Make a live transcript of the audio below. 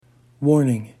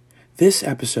Warning. This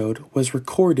episode was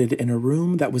recorded in a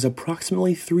room that was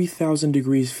approximately 3,000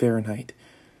 degrees Fahrenheit.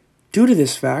 Due to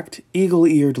this fact,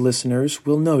 eagle-eared listeners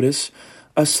will notice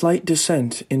a slight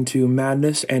descent into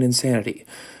madness and insanity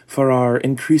for our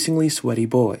increasingly sweaty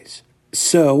boys.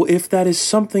 So, if that is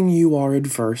something you are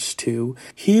adverse to,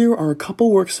 here are a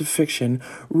couple works of fiction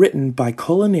written by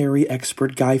culinary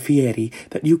expert Guy Fieri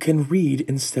that you can read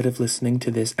instead of listening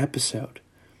to this episode.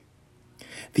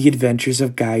 The Adventures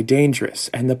of Guy Dangerous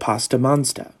and the Pasta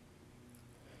Monster.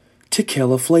 To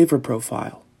Kill a Flavor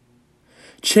Profile.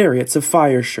 Chariots of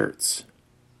Fire Shirts.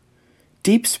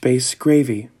 Deep Space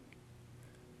Gravy.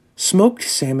 Smoked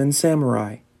Salmon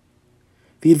Samurai.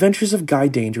 The Adventures of Guy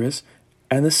Dangerous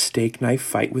and the Steak Knife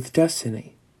Fight with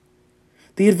Destiny.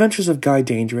 The Adventures of Guy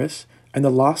Dangerous and the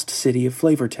Lost City of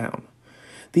Flavortown.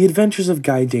 The Adventures of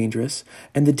Guy Dangerous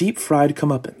and the Deep Fried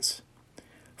Comeuppance.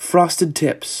 Frosted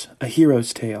Tips, A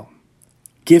Hero's Tale.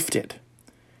 Gifted.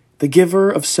 The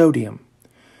Giver of Sodium.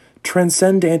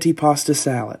 Transcend Antipasta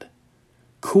Salad.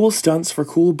 Cool Stunts for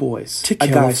Cool Boys. To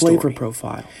Kill a Flavor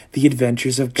Profile. The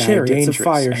Adventures of Guy Dangerous of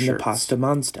Fire and the Pasta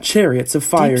Monster. Chariots of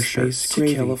Fire Shirts. To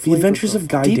Kill a Flavor. The Adventures of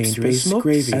Guy Dangerous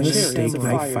Gravy and the Steak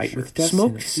Knife Fight with Destiny.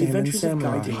 Smoked Salmon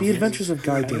Samurai. The Adventures of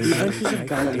Guy Dangerous.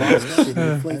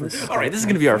 All right, this is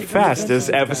going to be our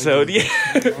fastest episode. Yeah.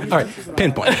 All right,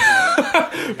 pinpoint.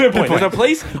 Pinpoint. There's a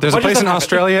place. There's a place in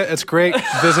Australia. It's great.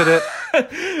 Visit it.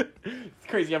 It's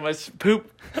crazy how much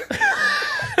poop.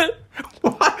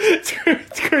 What?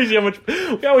 It's crazy how much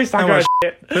we always talk about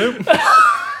shit. Poop.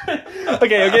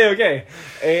 Okay.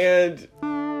 And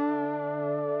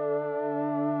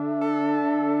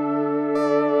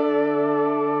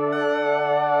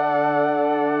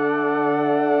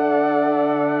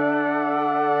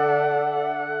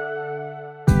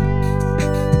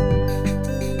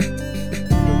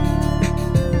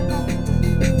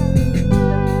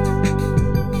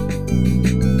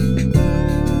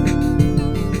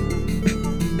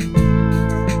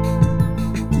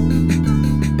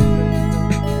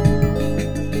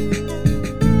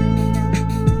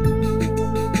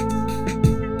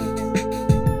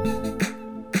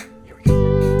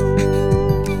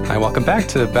Welcome back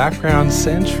to Background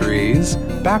Centuries.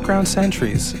 Background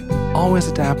Centuries. Always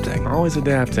adapting.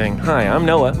 Hi, I'm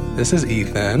Noah. This is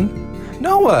Ethan.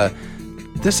 Noah,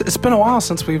 it's been a while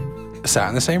since we've sat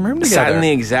in the same room together. Sat in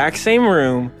the exact same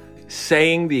room,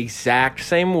 saying the exact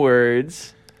same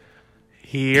words.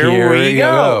 Here we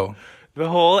go. The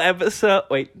whole episode.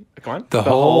 Wait, come on. The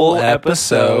whole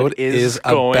episode is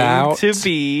going about to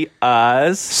be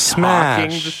us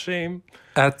Smash talking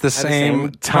at the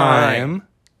same time.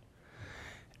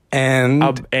 And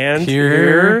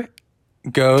here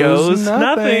goes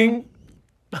nothing.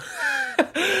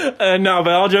 No,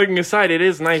 but all joking aside, it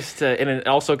is nice to, and it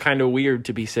also kind of weird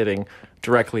to be sitting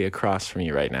directly across from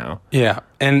you right now. Yeah,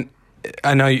 and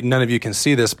I know none of you can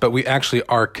see this, but we actually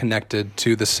are connected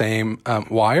to the same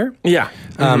wire. Yeah,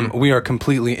 we are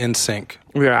completely in sync.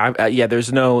 We are.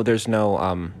 There's no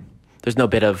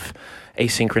bit of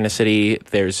asynchronicity.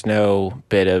 There's no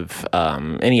bit of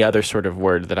any other sort of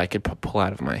word that I could pull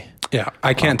out of my. Yeah,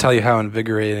 I can't tell you how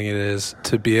invigorating it is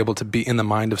to be able to be in the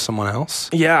mind of someone else.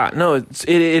 Yeah, no, it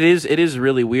is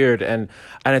really weird, and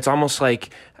it's almost like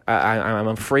I'm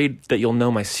afraid that you'll know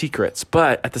my secrets,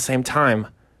 but at the same time,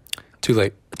 too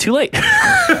late. So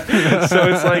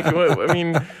it's like, I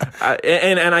mean,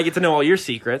 and I get to know all your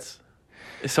secrets,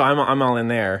 so I'm all in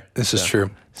there. This is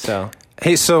true. So.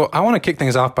 Hey, so I want to kick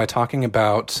things off by talking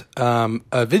about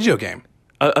a video game.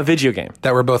 A video game.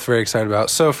 That we're both very excited about.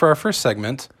 So for our first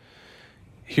segment,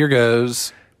 here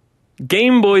goes...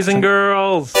 Game Boys and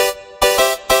Girls!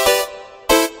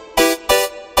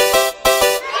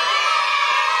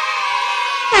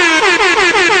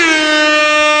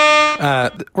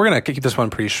 We're going to keep this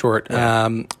one pretty short. Yeah.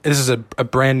 This is a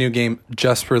brand new game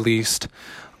just released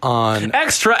on...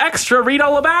 Extra, read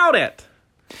all about it!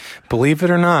 Believe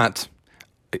it or not...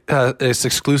 it's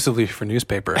exclusively for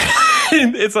newspaper.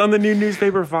 It's on the new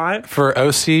Newspaper 5? For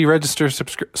OC registered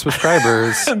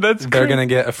subscribers, they're going to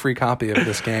get a free copy of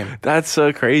this game. That's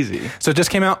so crazy. So it just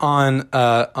came out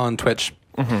on Twitch.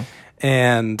 Mm-hmm.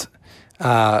 And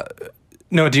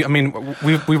no,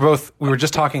 we were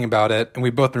just talking about it, and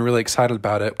we've both been really excited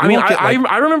about it.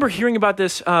 I remember hearing about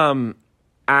this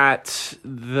at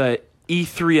the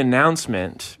E3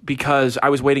 announcement because I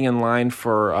was waiting in line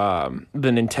for the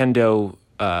Nintendo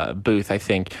booth, I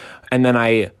think, and then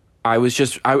I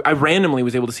randomly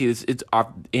was able to see this. It's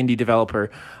indie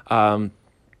developer, and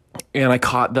I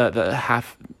caught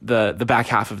the back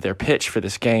half of their pitch for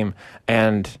this game,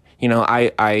 and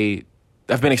I've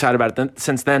been excited about it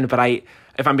since then. But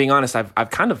if I'm being honest, I've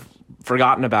kind of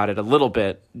forgotten about it a little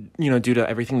bit, due to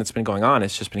everything that's been going on.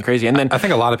 It's just been crazy. And then I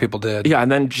think a lot of people did. yeah,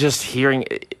 and then just hearing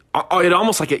it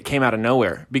almost like it came out of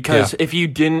nowhere, because if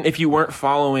you weren't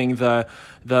following the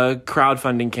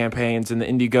crowdfunding campaigns and the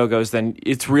Indiegogos, then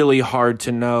it's really hard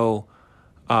to know.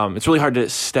 It's really hard to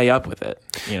stay up with it,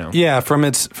 Yeah, from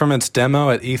its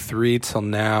demo at E3 till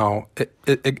now,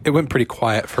 it went pretty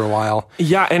quiet for a while.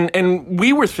 Yeah, and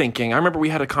we were thinking. I remember we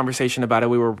had a conversation about it.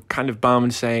 We were kind of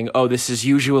bummed, saying, "Oh, this is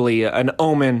usually an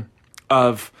omen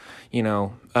of,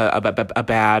 a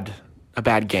bad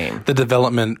game." The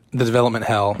development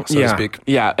hell, so to speak.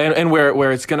 Yeah, and where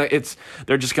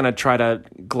they're just gonna try to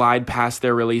glide past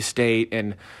their release date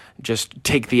and just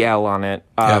take the L on it.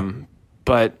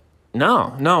 But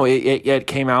no, it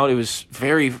came out. It was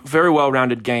very, very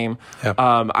well-rounded game. Yep.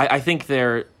 I think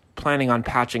they're planning on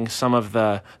patching some of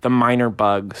the minor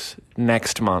bugs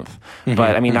next month.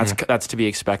 But I mean, that's to be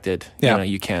expected. Yeah.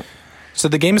 You can't. So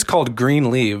the game is called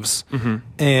Green Leaves,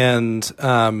 and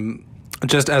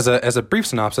just as a brief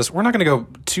synopsis, we're not going to go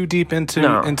too deep into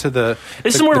the.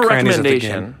 It's the, more of a crannies of the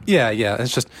recommendation. game. Yeah.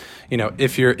 It's just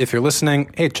if you're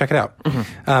listening, hey, check it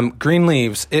out. Green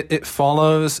Leaves. It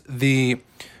follows the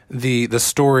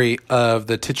story of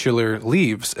the titular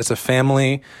Leaves. It's a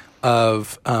family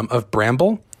of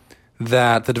bramble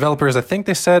that the developers, I think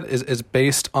they said, is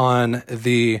based on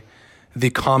the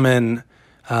common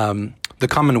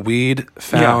weed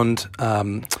found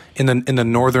in the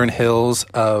northern hills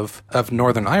of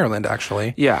Northern Ireland,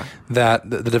 actually. Yeah. That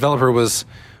the developer was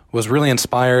really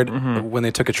inspired when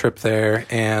they took a trip there,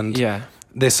 and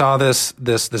they saw this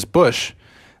bush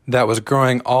that was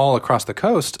growing all across the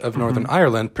coast of Northern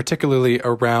Ireland, particularly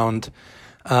around,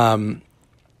 I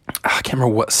can't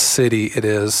remember what city it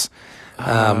is,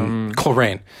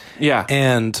 Coleraine. Yeah.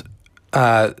 And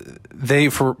they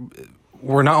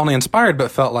were not only inspired,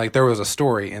 but felt like there was a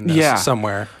story in this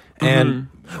somewhere. And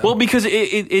well, because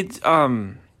it's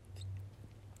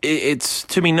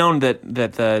to be known that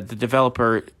the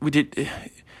developer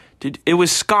it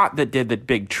was Scott that did the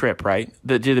big trip, right?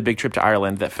 That did the big trip to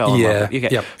Ireland that fell in love. Okay.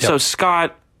 Yep. So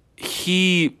Scott,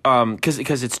 he because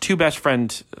it's two best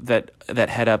friends that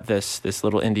head up this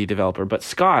little indie developer. But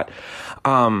Scott,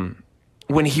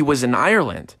 when he was in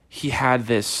Ireland, he had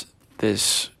this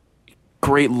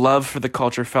great love for the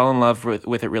culture, fell in love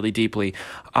with it really deeply.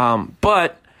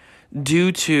 But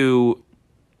due to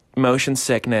motion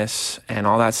sickness and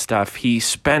all that stuff, he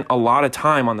spent a lot of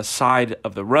time on the side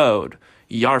of the road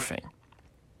yarfing,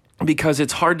 because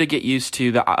it's hard to get used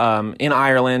to the in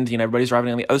Ireland. Everybody's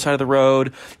driving on the other side of the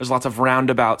road. There's lots of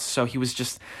roundabouts, so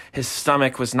his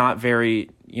stomach was not very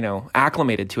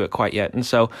acclimated to it quite yet, and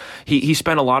so he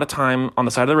spent a lot of time on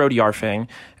the side of the road yarfing,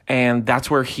 and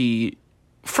that's where he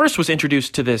first was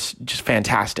introduced to this just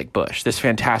fantastic bush, this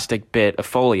fantastic bit of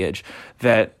foliage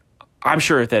that I'm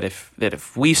sure that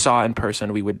if we saw in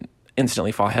person, we would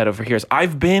instantly fall head over heels.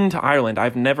 I've been to Ireland.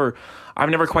 I've never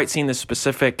quite seen this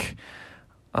specific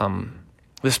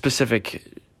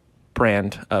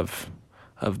brand of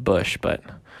bush, but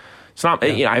it's not.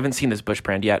 I haven't seen this bush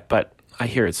brand yet, but I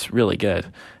hear it's really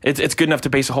good. It's good enough to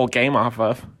base a whole game off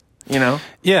of.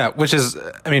 Yeah, which is,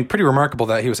 pretty remarkable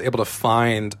that he was able to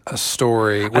find a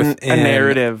story within a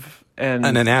narrative and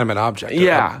an inanimate object.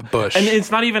 Yeah, a bush, and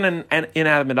it's not even an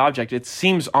inanimate object. It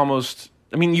seems almost.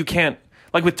 You can't,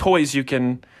 like with toys, you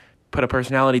can put a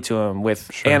personality to them. With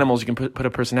animals, you can put a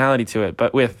personality to it.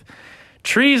 But with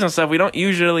trees and stuff, we don't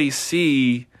usually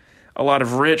see a lot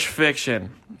of rich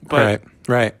fiction. But,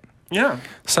 right. Yeah.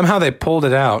 Somehow they pulled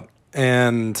it out,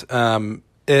 and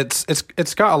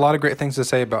it's got a lot of great things to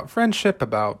say about friendship,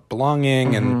 about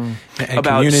belonging, and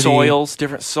about community. soils,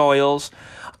 different soils,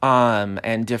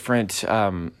 and different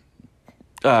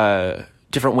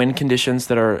wind conditions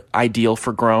that are ideal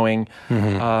for growing.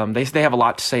 They have a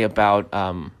lot to say about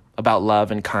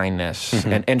love and kindness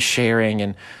and sharing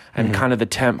and kind of the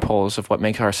tent poles of what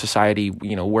makes our society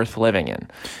worth living in.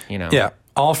 Yeah,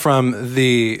 all from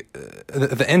the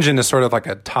engine is sort of like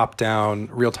a top-down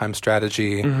real-time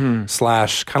strategy / kind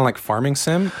of like farming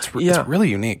sim. It's really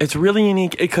unique. It's really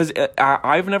unique because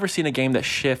I've never seen a game that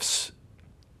shifts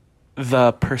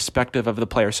the perspective of the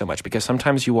player so much, because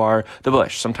sometimes you are the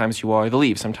bush, sometimes you are the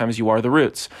leaves, sometimes you are the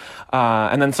roots,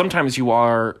 and then sometimes you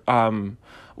are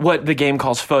what the game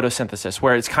calls photosynthesis,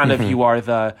 where it's kind of you are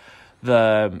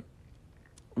the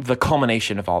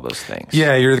culmination of all those things.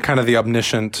 Yeah, you're kind of the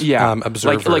omniscient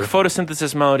observer. Like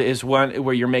photosynthesis mode is one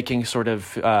where you're making sort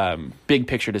of big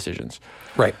picture decisions.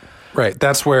 Right.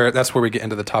 That's where we get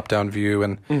into the top-down view,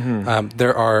 and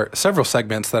there are several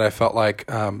segments that I felt like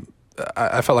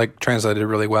translated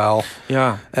really well.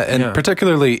 Yeah, and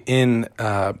particularly in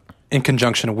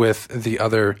conjunction with the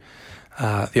other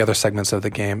the other segments of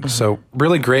the game. So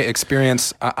really great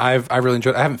experience. I really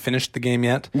enjoyed it. I haven't finished the game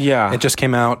yet. Yeah. It just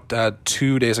came out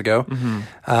 2 days ago.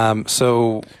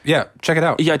 So yeah, check it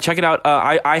out. Yeah, check it out.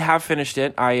 I have finished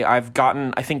it. I've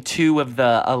gotten, I think, 2 of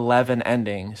the 11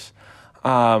 endings.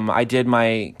 I did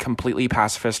my completely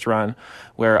pacifist run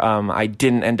where I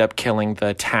didn't end up killing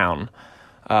the town,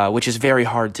 which is very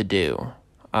hard to do.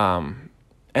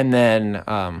 And then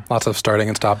Lots of starting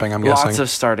and stopping, I'm guessing. lots of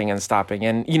starting and stopping,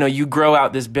 and you grow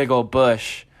out this big old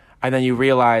bush, and then you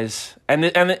realize, and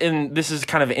this is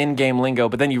kind of in-game lingo,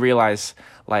 but then you realize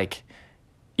like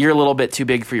you're a little bit too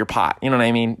big for your pot. You know what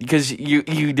I mean? Because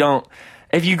you don't,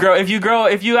 if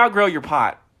you outgrow your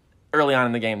pot early on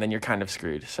in the game, then you're kind of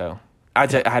screwed. So I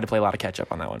had to play a lot of catch up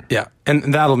on that one. Yeah,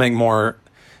 and that'll make more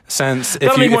sense if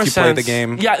That'll you make more play the sense.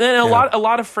 game. Yeah, and a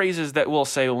lot of phrases that we'll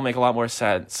say will make a lot more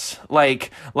sense.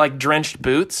 Like drenched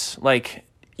boots, like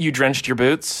you drenched your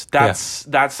boots. That's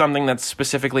something that's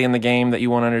specifically in the game that you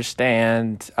won't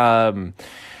understand.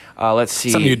 Let's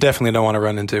see. Something you definitely don't want to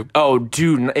run into. Oh,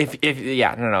 dude,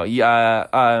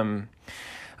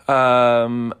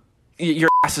 your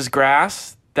ass is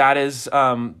grass. That is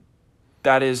a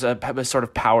sort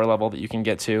of power level that you can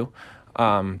get to.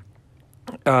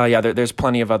 There's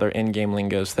plenty of other in-game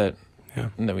lingos that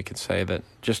we could say that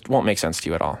just won't make sense to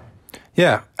you at all.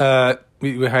 Yeah,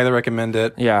 we highly recommend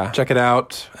it. Yeah. Check it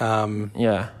out.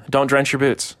 Don't drench your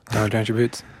boots. Don't drench your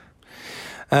boots.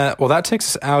 Well, that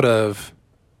takes us out of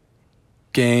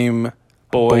game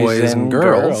Boys and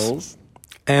Girls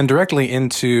and directly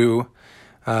into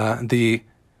the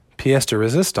pièce de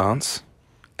résistance,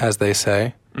 as they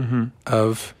say,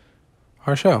 of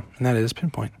our show, and that is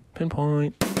Pinpoint.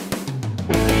 Pinpoint.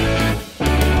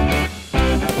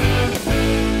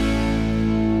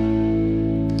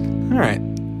 All right.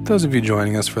 Those of you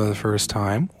joining us for the first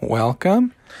time,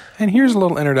 welcome. And here's a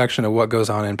little introduction of what goes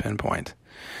on in Pinpoint.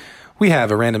 We have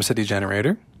a random city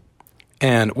generator,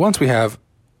 and once we have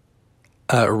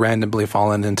randomly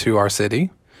fallen into our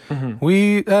city,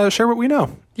 we share what we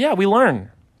know. Yeah, we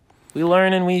learn. We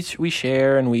learn and we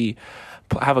share and we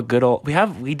have a good old.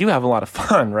 We do have a lot of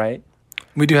fun, right?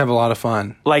 We do have a lot of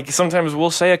fun. Like sometimes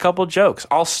we'll say a couple jokes.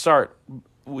 I'll start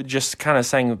with just kind of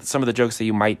saying some of the jokes that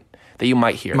you might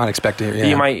hear. Might expect to hear. Yeah.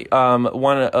 You might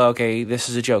okay, this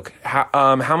is a joke.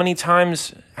 How many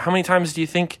times do you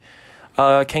think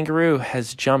a kangaroo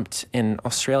has jumped in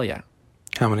Australia?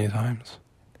 How many times?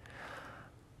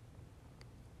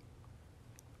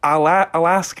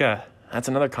 Alaska. That's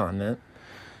another continent.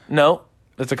 No,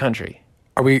 that's a country.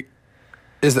 Are you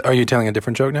telling a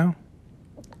different joke now?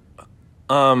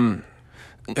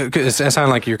 It sounds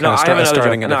like you're kind of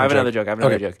starting I have another joke. I have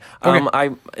another joke.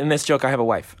 Okay. In this joke, I have a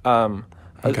wife. I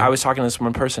was talking to this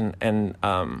one person, and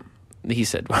he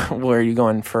said, "Where are you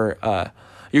going for?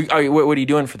 What are you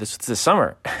doing for this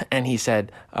summer?" And he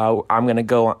said, "I'm going to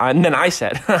go." And then I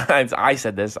said, "I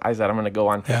said I'm going to go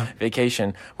on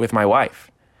vacation with my wife."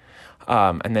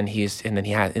 And then he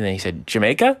said,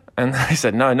 "Jamaica?" And I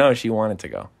said, "No, she wanted to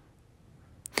go."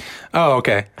 Oh,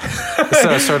 okay.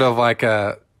 So sort of like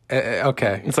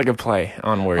okay. It's like a play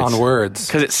on words. On words.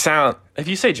 Because it sounds, if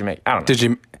you say Jamaica, I don't know.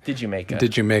 Did you make her?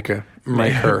 Did you make her?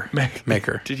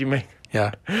 Did you make?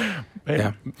 Yeah.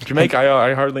 Yeah. Jamaica,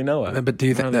 I hardly know her. But do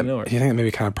you think that may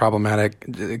be kind of problematic?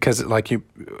 Because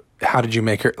how did you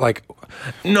make her? Like,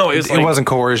 no, it wasn't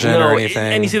coercion or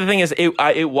anything. And you see, the thing is,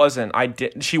 it wasn't.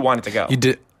 She wanted to go. You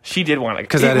did. She did want to go.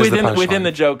 Because that is the punchline. Within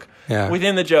the joke. Yeah.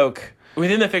 Within the joke.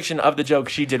 Within the fiction of the joke,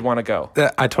 she did want to go.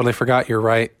 I totally forgot. You're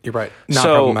right. Not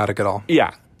problematic at all. Yeah.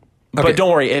 Okay. But don't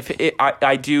worry.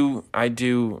 I do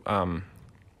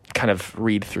kind of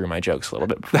read through my jokes a little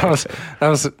bit. That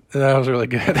was really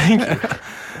good. Thank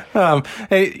you.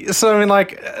 Hey, so I mean,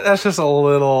 like, that's just a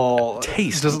little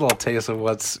taste, of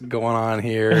what's going on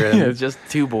here. And it's just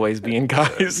two boys being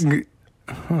guys.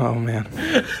 Oh man,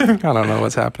 I don't know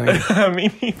what's happening. I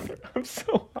mean, I'm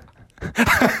so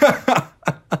hot.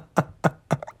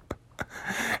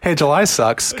 Hey, July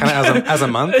sucks. Kind of as a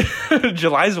month.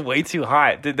 July's way too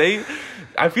hot.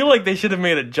 I feel like they should have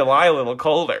made it July a little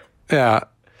colder. Yeah,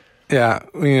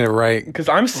 we need to write. Because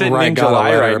I'm sitting in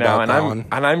July right now,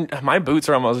 and my boots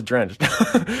are almost drenched.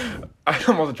 I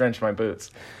almost drenched my boots.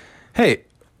 Hey,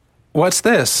 what's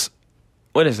this?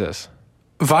 What is this?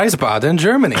 Wiesbaden,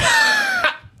 Germany.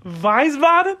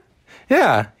 Wiesbaden?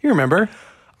 Yeah, you remember.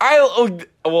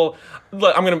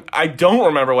 Look, I don't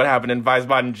remember what happened in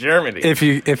Wiesbaden, Germany. If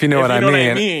you know what I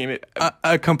mean.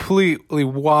 A completely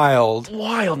wild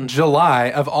July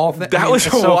of all things. That was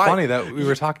so funny that we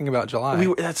were talking about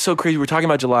July. That's so crazy. We were talking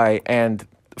about July and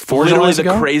 4 literally Julys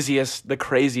ago? the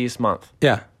craziest month.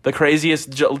 Yeah. The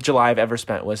craziest July I've ever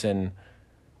spent was in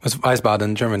was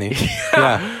Wiesbaden, Germany.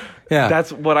 Yeah. Yeah.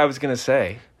 That's what I was going to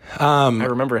say. I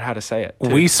remember how to say it, too.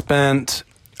 We spent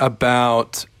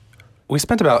about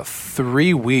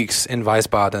 3 weeks in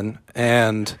Wiesbaden,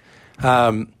 and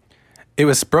it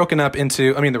was broken up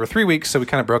into. I mean, there were 3 weeks, so we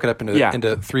kind of broke it up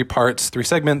into 3 parts, 3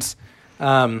 segments.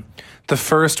 The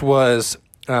first was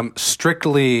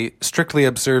strictly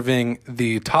observing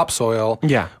the topsoil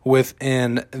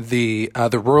within the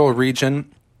rural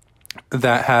region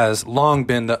that has long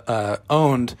been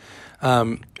owned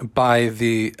by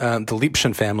the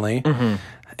Liebschen family,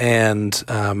 and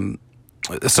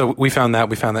so we found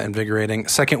that invigorating.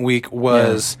 Second week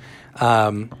was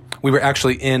we were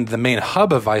actually in the main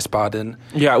hub of Wiesbaden.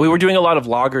 Yeah, we were doing a lot of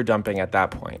lager dumping at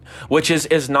that point, which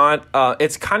is not.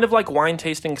 It's kind of like wine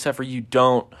tasting, except for you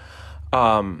don't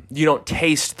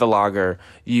taste the lager.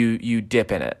 You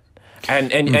dip in it.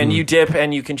 And you dip,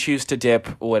 and you can choose to dip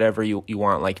whatever you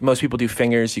want. Like most people do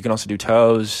fingers, you can also do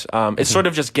toes. It's sort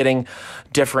of just getting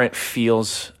different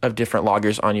feels of different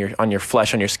lagers on your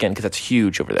flesh, on your skin, because that's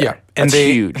huge over there. Yeah, and that's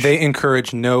huge. They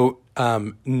encourage no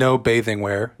bathing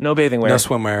wear, no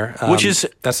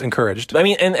swimwear, that's encouraged. I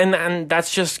mean, and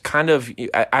that's just kind of,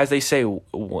 as they say,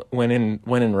 when in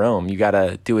Rome, you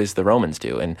gotta do as the Romans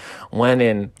do, and when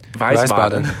in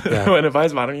Wiesbaden, when in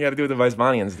Wiesbaden, you gotta do what the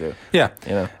Wiesbadenians do. Yeah,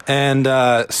 you know, and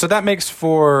so that makes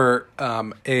for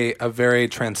a very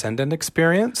transcendent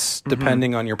experience,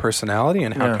 depending on your personality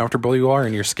and how comfortable you are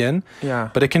in your skin. Yeah,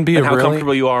 but it can be how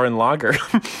comfortable you are in lager.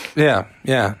 Yeah.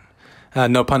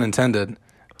 No pun intended.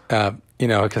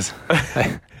 Because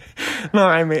no,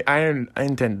 I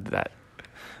intended that.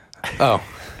 Oh,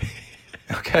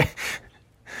 okay.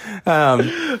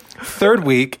 Third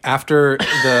week after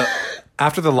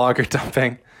the lager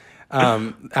dumping,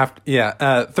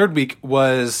 third week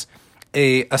was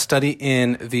a study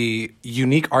in the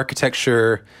unique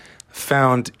architecture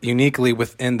found uniquely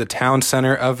within the town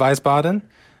center of Wiesbaden.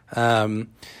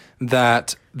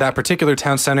 That particular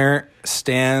town center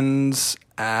stands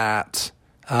at.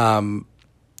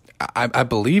 I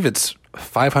believe it's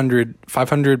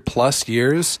 500 plus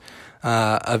years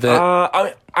of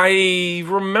it. I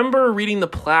remember reading the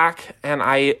plaque, and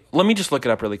let me just look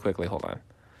it up really quickly. Hold on.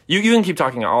 You can keep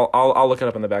talking. I'll look it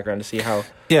up in the background to see how.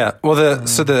 Yeah. Well,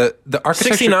 the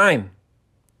architecture 69.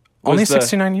 Only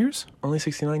 69 years. Only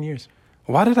 69 years.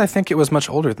 Why did I think it was much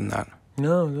older than that?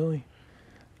 No, really.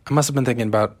 I must have been thinking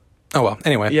about. Oh well.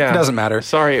 Anyway, it doesn't matter.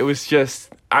 Sorry, it was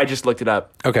just. I just looked it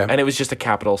up. Okay. And it was just a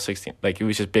capital 16. Like, it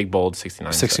was just big, bold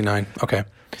 69. 69. Okay.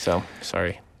 So,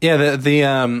 sorry. Yeah, the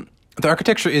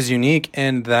architecture is unique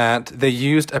in that they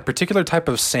used a particular type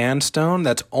of sandstone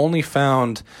that's only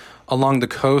found along the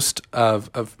coast of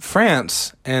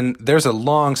France. And there's a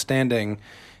long-standing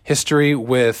history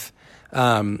with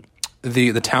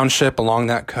the township along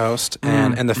that coast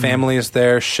and the families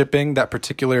there shipping that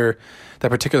particular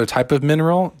type of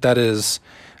mineral that is...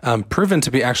 proven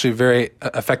to be actually very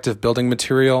effective building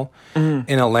material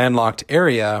in a landlocked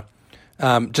area,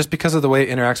 just because of the way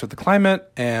it interacts with the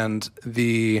climate and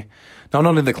not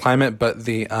only the climate but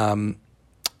the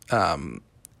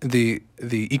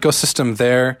ecosystem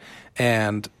there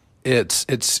and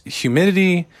its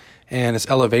humidity and its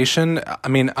elevation. I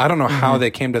mean, I don't know how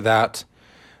they came to that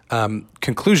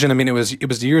conclusion. I mean, it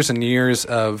was years and years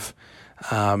of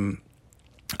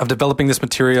developing this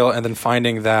material and then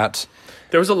finding that.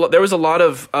 There was a lot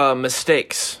of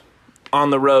mistakes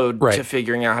on the road to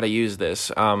figuring out how to use this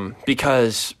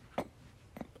because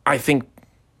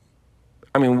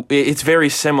it's very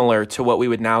similar to what we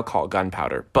would now call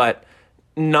gunpowder, but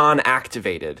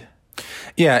non-activated.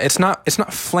 Yeah, it's not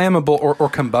flammable or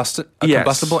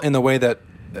combustible in the way that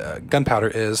gunpowder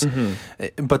is,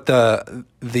 but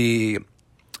the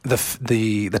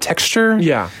texture,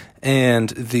 and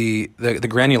the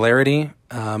granularity,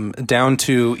 down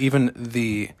to even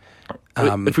the.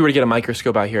 If we were to get a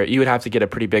microscope out here, you would have to get a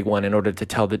pretty big one in order to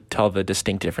tell the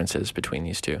distinct differences between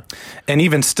these two. And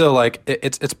even still, like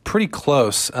it's pretty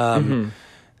close. The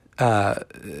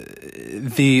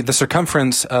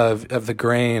circumference of the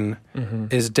grain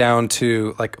is down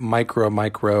to like micro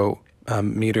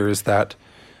meters that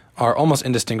are almost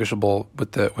indistinguishable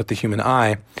with the human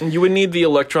eye. You would need the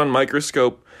electron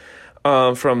microscope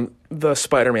from the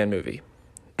Spider-Man movie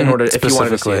in order, if you wanted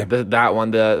to see it. That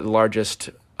one, the largest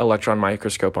electron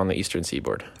microscope on the eastern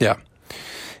seaboard. Yeah,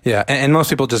 and most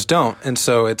people just don't, and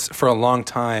so it's for a long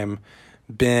time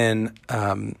been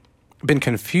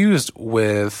confused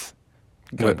with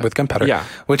gunpowder,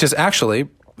 which is actually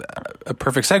a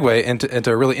perfect segue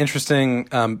into a really interesting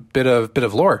bit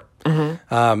of lore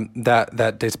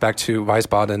that dates back to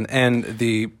Wiesbaden and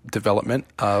the development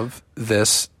of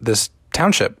this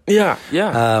township.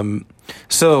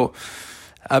 So,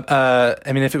 I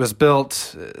mean, if it was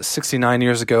built 69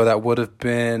 years ago, that would have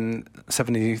been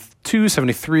 72,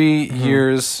 73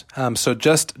 years. So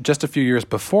just a few years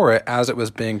before it, as it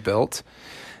was being built,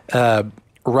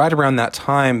 right around that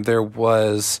time, there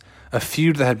was a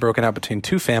feud that had broken out between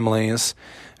two families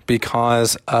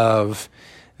because of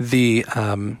the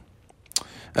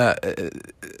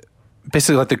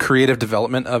basically like the creative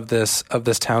development of this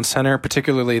town center,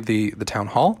 particularly the town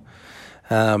hall.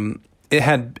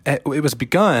 It was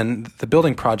begun. The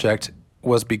building project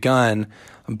was begun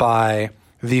by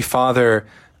the father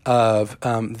of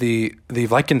the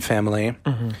Viking family,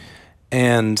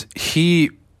 and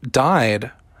he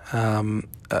died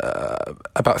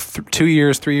about 3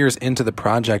 years into the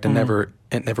project, and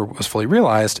it never was fully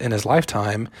realized in his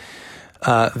lifetime.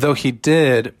 Though he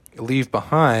did leave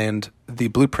behind the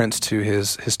blueprints to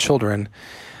his children.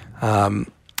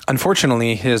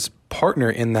 Unfortunately, his partner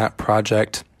in that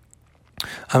project,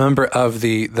 a member of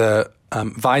the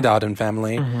Vidodin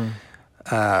family.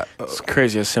 It's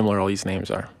crazy how similar all these names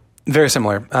are. Very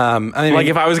similar. I mean, Like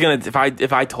if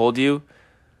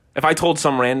I told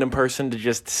some random person to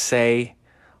just say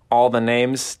all the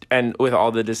names and with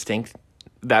all the distinct,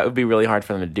 that would be really hard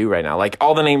for them to do right now. Like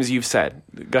all the names you've said,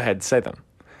 go ahead, say them.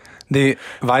 the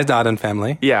Vidodin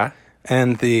family, Yeah.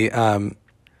 and the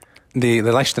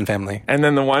Leichten family. And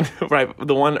then the one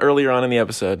earlier on in the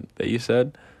episode that you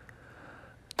said.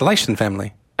 The Leichten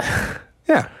family.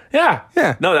 Yeah. Yeah.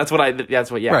 Yeah. No, that's what. Right.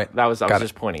 I was Got it.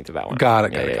 just pointing to that one.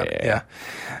 Got it. Yeah.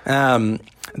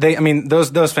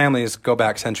 Those families go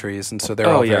back centuries, and so they're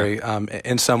all very,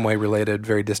 in some way related,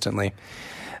 very distantly.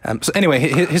 So anyway,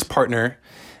 his partner,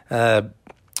 there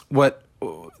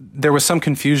was some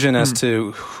confusion as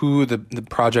to who the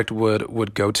project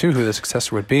would go to, who the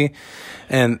successor would be,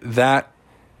 and that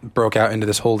broke out into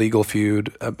this whole legal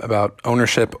feud about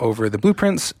ownership over the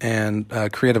blueprints and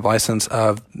creative license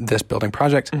of this building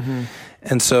project.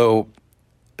 And so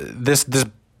this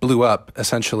blew up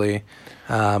essentially,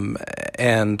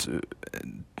 and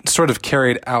sort of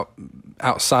carried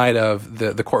outside of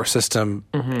the court system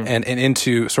and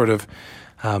into sort of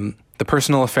the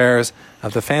personal affairs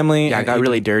of the family. Yeah, it got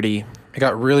really dirty. It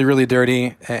got really, really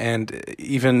dirty, and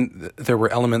even there were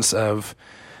elements of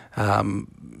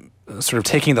sort of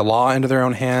taking the law into their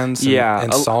own hands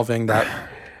and solving that.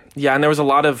 Yeah, and there was a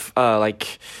lot of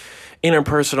like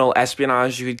interpersonal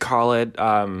espionage, you could call it,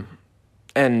 and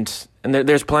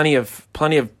there's plenty of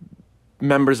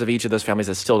members of each of those families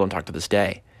that still don't talk to this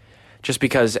day, just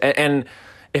because. And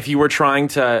if you were trying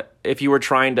to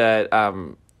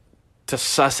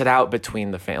suss it out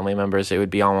between the family members, it would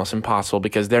be almost impossible,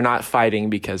 because they're not fighting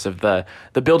because of the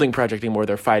building project anymore.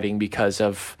 They're fighting because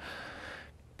of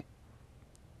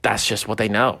that's just what they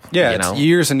know. Yeah, it's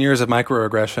years and years of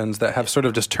microaggressions that have sort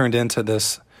of just turned into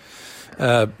this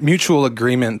mutual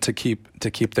agreement to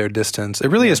keep their distance. It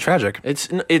really is tragic.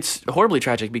 It's horribly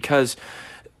tragic, because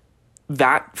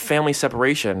that family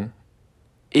separation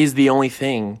is the only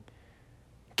thing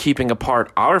keeping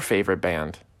apart our favorite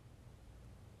band.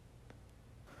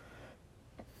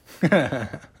 The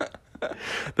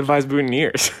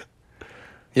Weissbouteners.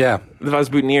 Yeah. The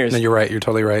Weissbouteners. No, you're right. You're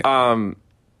totally right.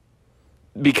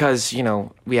 Because,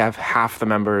 we have half the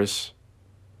members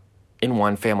in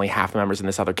one family, half the members in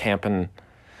this other camp, and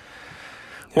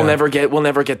we'll never get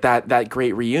that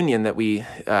great reunion that we've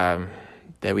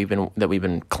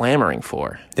been clamoring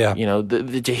for. Yeah.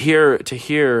 To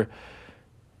hear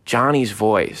Johnny's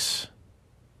voice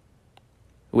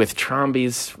with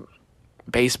Tromby's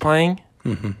bass playing.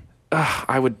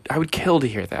 I would kill to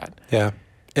hear that. Yeah.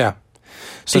 Yeah.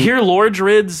 So to hear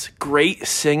Lordred's great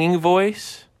singing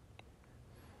voice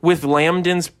with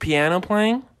Lambden's piano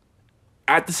playing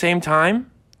at the same time.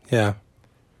 Yeah.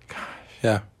 Gosh.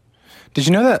 Yeah. Did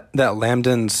you know that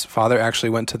Lambden's father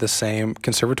actually went to the same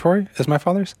conservatory as my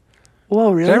father's?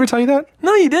 Whoa, really? Did I ever tell you that?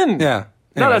 No, you didn't. Yeah.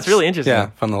 No, that's really interesting.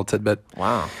 Yeah, fun little tidbit.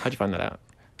 Wow. How'd you find that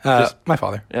out? My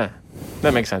father. Yeah.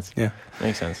 That makes sense. Yeah.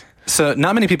 Makes sense. So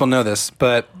not many people know this,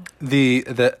 but the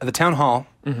town hall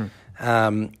in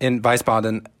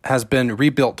Wiesbaden has been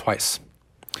rebuilt twice,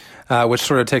 which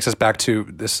sort of takes us back to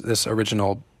this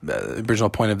original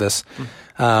point of this.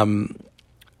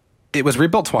 It was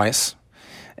rebuilt twice,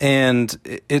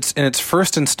 and it's in its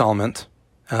first installment,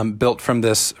 built from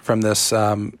this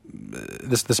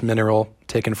mineral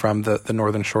taken from the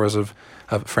northern shores of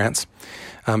France,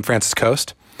 France's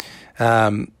coast.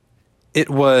 It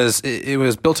was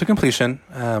built to completion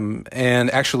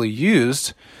and actually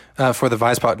used for the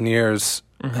Weissbouteners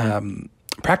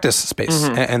practice space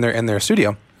and their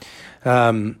studio.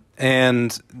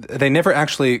 And they never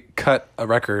actually cut a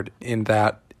record in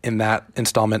that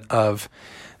installment of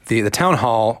the town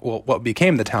hall, well, what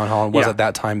became the town hall and was Yeah. at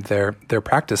that time their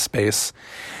practice space.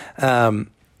 And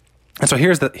so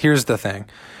here's the thing.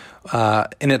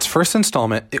 In its first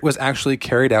installment, it was actually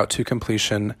carried out to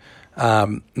completion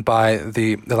by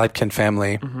the Leibkind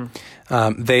family.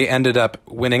 They ended up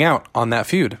winning out on that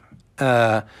feud.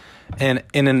 And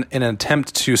in an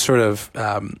attempt to sort of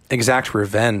exact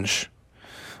revenge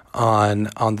on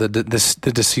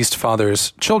the deceased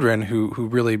father's children who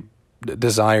really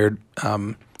desired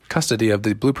custody of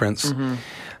the blueprints,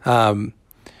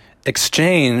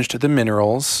 exchanged the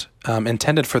minerals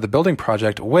intended for the building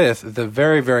project with the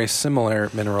very, very similar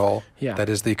mineral that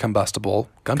is the combustible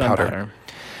gunpowder.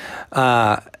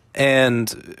 And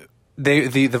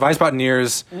the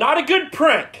Weissbotniers... Not a good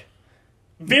prank.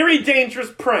 Very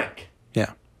dangerous prank.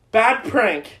 Yeah. Bad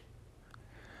prank.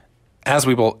 As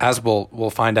we'll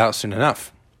find out soon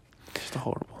enough. Just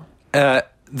horrible. The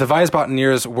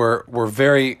Weissbotniers were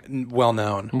very well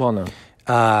known. Well known.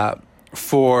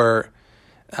 For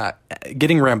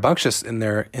getting rambunctious in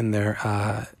their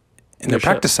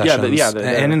practice sessions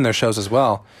and in their shows as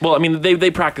well. Well, I mean,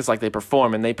 they practice like they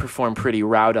perform, and they perform pretty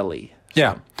rowdily.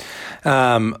 Yeah.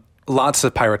 Lots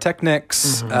of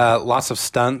pyrotechnics, lots of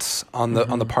stunts on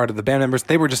the part of the band members.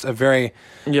 They were just a very,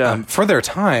 for their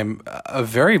time, a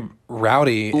very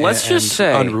rowdy and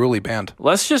unruly band.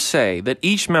 Let's just say that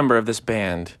each member of this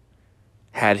band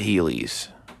had Heelys.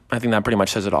 I think that pretty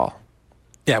much says it all.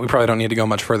 Yeah, we probably don't need to go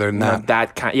much further than that.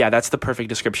 That's the perfect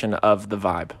description of the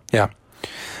vibe. Yeah.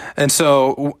 And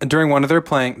so during one of their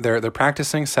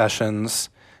practicing sessions,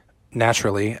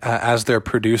 naturally, as their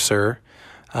producer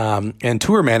and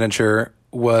tour manager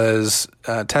was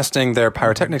testing their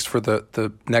pyrotechnics for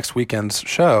the next weekend's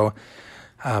show,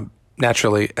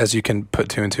 naturally, as you can put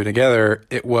two and two together,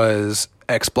 it was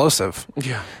explosive.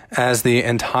 Yeah. As the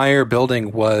entire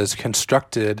building was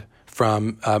constructed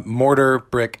from mortar,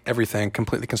 brick, everything,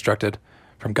 completely constructed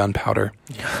from gunpowder.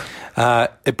 Yeah.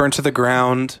 It burned to the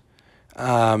ground.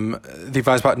 The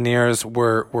Weissbotniers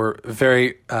were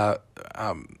very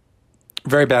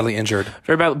badly injured.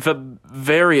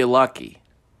 Very lucky.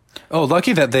 Oh,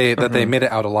 lucky that they made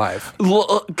it out alive.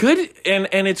 Good,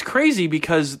 and it's crazy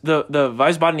because the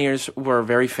Weissbotniers were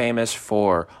very famous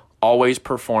for always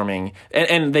performing,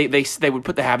 and they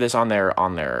would have this on their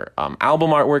album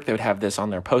artwork. They would have this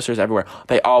on their posters everywhere.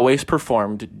 They always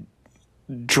performed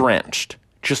drenched,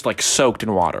 just like soaked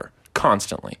in water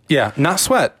constantly. Yeah, not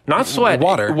sweat.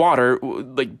 Water,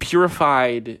 like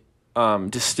purified,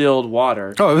 distilled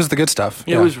water. Oh, it was the good stuff.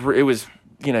 It was.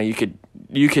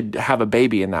 You could have a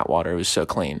baby in that water. It was so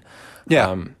clean.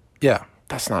 Yeah,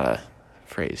 That's not a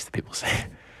phrase that people say.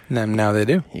 Now they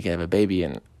do. You can have a baby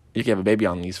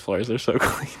on these floors. They're so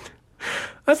clean.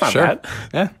 That's not Sure. bad.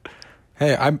 Yeah.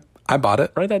 Hey, I bought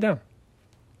it. Write that down.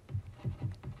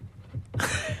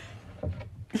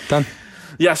 Done.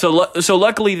 Yeah. So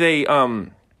luckily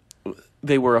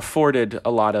they were afforded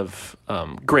a lot of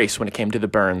grace when it came to the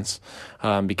burns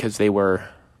because they were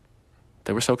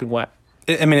soaking wet.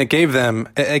 It gave them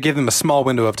a small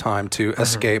window of time to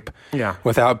escape. Yeah.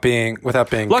 Without being.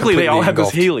 Luckily, they all had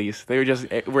those engulfed. Heelys.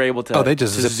 They were able to. Oh, they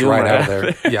just zipped zoom right out of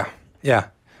there. Yeah.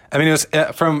 I mean, it was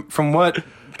from what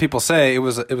people say, it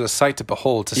was a sight to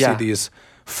behold to see these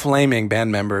flaming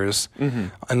band members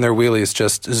and their wheelies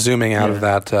just zooming out of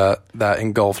that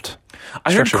engulfed.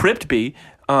 I heard structure. Cryptby,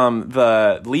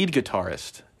 the lead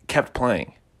guitarist, kept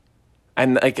playing,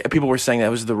 and like people were saying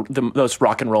that was the most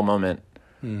rock and roll moment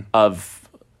of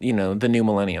the new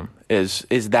millennium is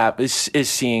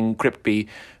seeing Cryptby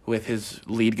with his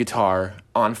lead guitar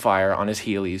on fire on his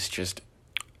Heelys just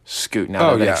scooting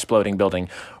out of that exploding building,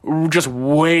 just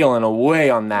wailing away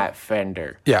on that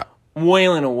Fender. Yeah,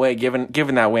 wailing away, giving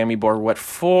that whammy board what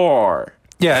for.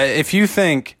 Yeah, if you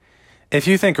think a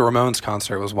Ramones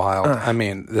concert was wild, I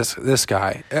mean this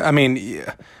guy. I mean,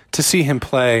 to see him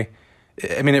play.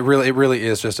 I mean, it really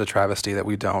is just a travesty that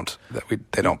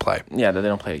they don't play. Yeah, that they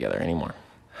don't play together anymore.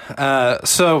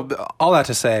 So all that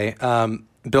to say,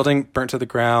 building burnt to the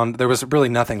ground. There was really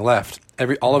nothing left.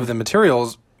 All of the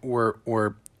materials were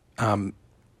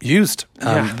used.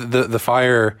 The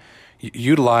fire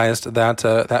utilized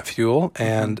that fuel,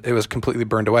 and it was completely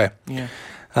burned away. Yeah.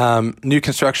 New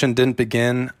construction didn't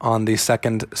begin on the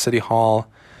second city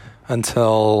hall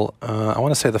until I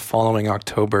want to say the following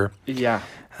October. Yeah.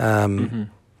 And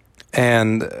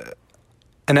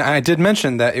I did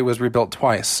mention that it was rebuilt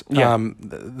twice. Yeah.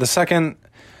 The second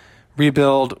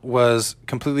rebuild was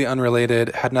completely unrelated,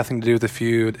 had nothing to do with the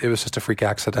feud. It was just a freak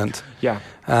accident. Yeah.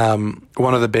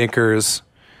 One of the bakers,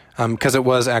 because it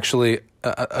was actually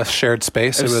a shared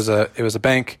space. It was a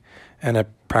bank and a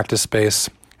practice space,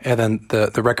 and then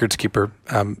the records keeper.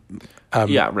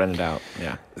 Rented out.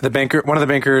 Yeah. One of the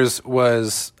bankers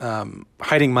was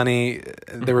hiding money.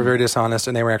 They were very dishonest,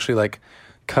 and they were actually like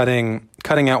cutting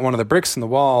out one of the bricks in the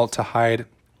wall to hide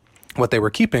what they were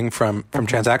keeping from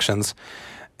transactions.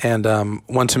 And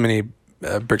one too many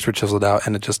bricks were chiseled out,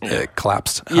 and it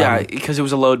collapsed. Yeah, because it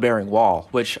was a load-bearing wall,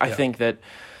 which I think that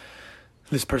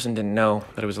this person didn't know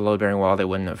that it was a load-bearing wall. They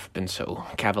wouldn't have been so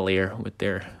cavalier with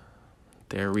their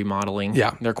remodeling.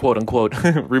 Yeah. Their quote-unquote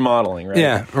remodeling, right?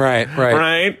 Yeah, right.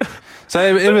 Right?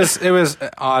 So it was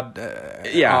odd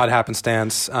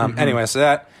happenstance. Anyway,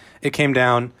 so it came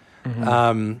down.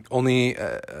 Only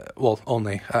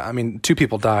two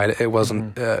people died. It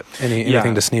wasn't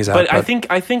anything to sneeze at. But I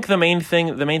think the main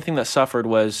thing that suffered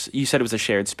was, you said it was a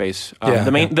shared space.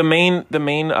 The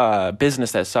main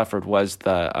business that suffered was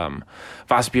the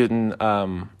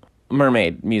Vasputin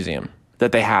Mermaid Museum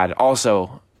that they had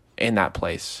also in that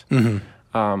place. And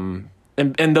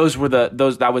those were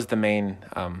that was the main.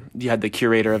 You had the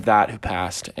curator of that who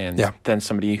passed, and then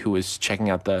somebody who was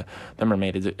checking out the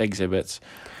mermaid exhibits.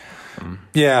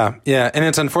 Yeah, and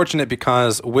it's unfortunate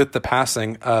because with the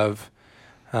passing of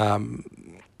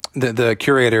the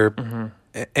curator,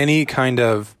 any kind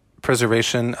of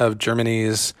preservation of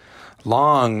Germany's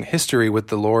long history with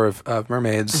the lore of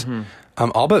mermaids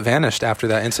all but vanished after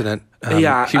that incident.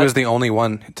 He was the only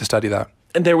one to study that.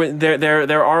 And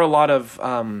there are a lot of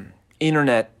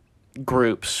internet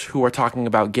groups who are talking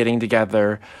about getting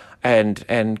together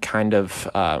and kind of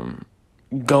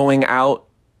going out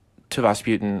to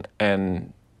Vasputin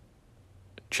and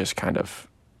just kind of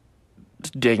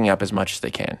digging up as much as they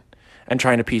can and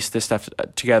trying to piece this stuff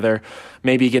together,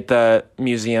 maybe get the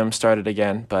museum started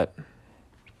again. But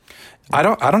I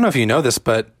don't know if you know this,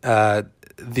 but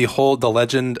the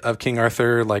legend of King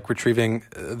Arthur, like retrieving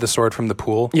the sword from the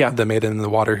pool, the maiden in the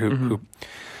water who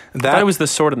I thought it was the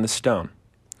sword in the stone.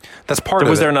 That's part of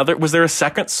it. Was there a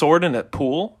second sword in that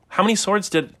pool? How many swords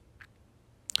did?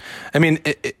 I mean,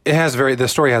 it has the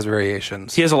story has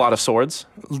variations. He has a lot of swords.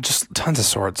 Just tons of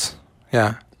swords.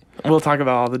 Yeah. We'll talk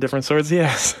about all the different swords he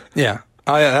has. Yeah.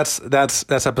 Oh yeah,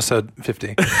 that's episode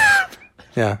 50.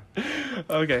 Yeah.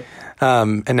 Okay.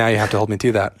 And now you have to hold me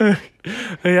to that.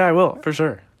 Yeah, I will, for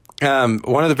sure.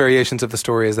 One of the variations of the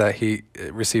story is that he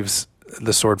receives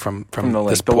the sword from the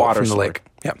lake, from the lake.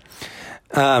 Yeah.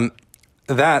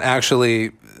 That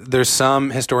actually, there's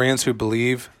some historians who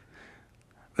believe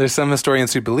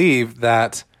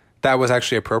that was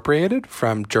actually appropriated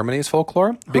from Germany's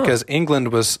folklore because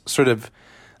England was sort of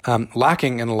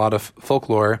lacking in a lot of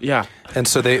folklore. Yeah. And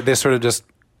so they sort of just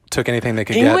took anything they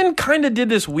could get. England kind of did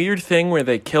this weird thing where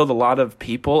they killed a lot of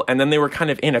people and then they were kind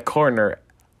of in a corner.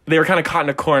 They were kind of caught in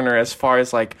a corner as far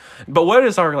as like, but what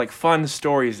is our like fun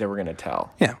stories that we're going to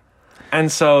tell? Yeah.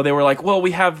 And so they were like, well,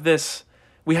 we have this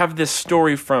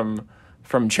story from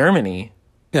Germany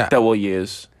that we'll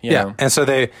use. You know? And so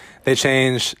they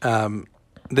changed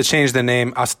the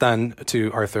name Astan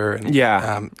to Arthur. And,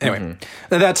 anyway,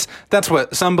 that's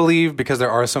what some believe because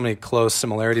there are so many close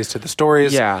similarities to the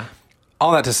stories. Yeah.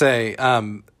 All that to say,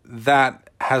 that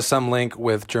has some link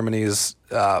with Germany's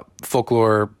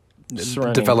folklore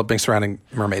surrounding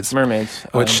mermaids.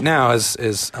 Which now is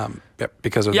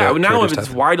because of now it's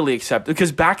widely accepted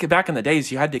because back in the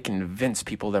days you had to convince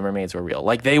people that mermaids were real.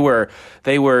 Like they were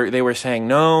saying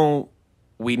no,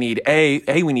 we need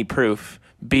we need proof.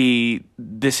 B,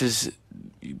 this is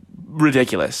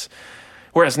ridiculous.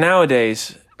 Whereas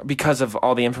nowadays, because of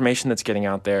all the information that's getting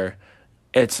out there,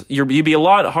 you'd be a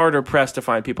lot harder pressed to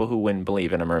find people who wouldn't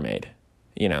believe in a mermaid.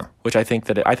 You know, which I think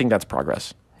that's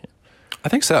progress. I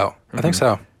think so. I think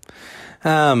so.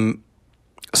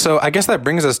 So I guess that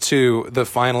brings us to the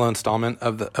final installment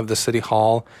of the City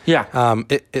Hall. Yeah.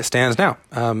 It stands now.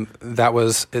 That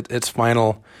was its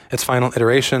final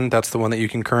iteration. That's the one that you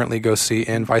can currently go see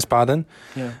in Wiesbaden.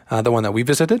 Yeah. The one that we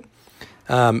visited.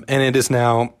 And it is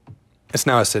now. It's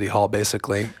now a city hall,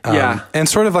 basically. And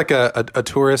sort of like a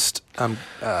tourist. What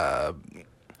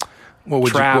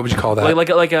would you call that?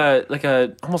 Like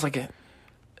a almost like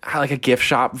a gift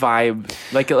shop vibe,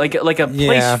 like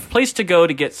a place to go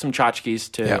to get some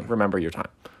tchotchkes to remember your time.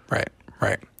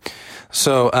 Right.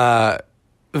 So,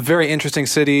 very interesting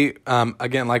city.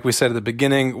 Again, like we said at the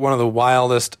beginning, one of the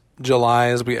wildest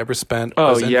Julys we ever spent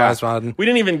was in Wiesbaden. We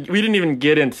didn't even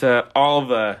get into all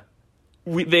the.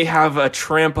 They have a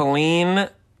trampoline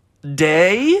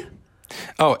day.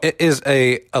 Oh, it is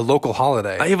a local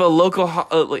holiday. I have a local,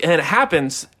 and it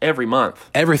happens every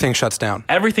month. Everything shuts down.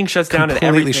 Everything shuts down,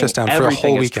 completely shuts down for a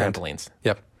whole weekend. Trampolines.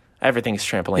 Yep. Everything's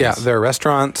trampolines. Yeah, there are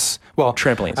restaurants. Well,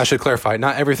 trampolines. I should clarify.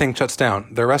 Not everything shuts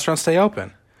down. Their restaurants stay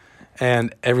open,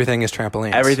 and everything is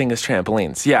trampolines. Everything is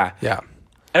trampolines. Yeah. Yeah.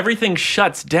 Everything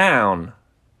shuts down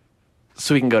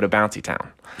so we can go to Bouncy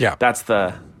Town. Yeah. That's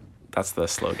the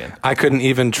slogan. I couldn't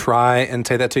even try and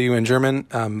say that to you in German.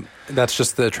 That's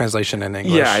just the translation in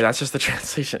English. Yeah, that's just the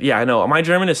translation. Yeah, I know. My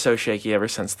German is so shaky ever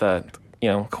since the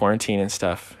quarantine and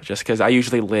stuff. Just because I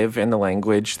usually live in the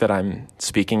language that I'm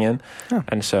speaking in,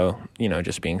 and so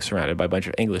just being surrounded by a bunch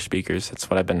of English speakers, that's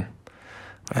what I've been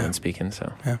speaking.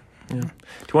 So Yeah. Do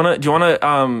you wanna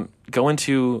go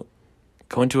into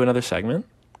another segment?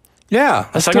 Yeah.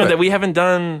 A segment that we haven't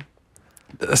done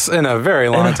in a very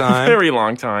long time. Very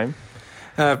long time.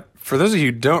 For those of you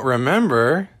who don't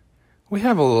remember, we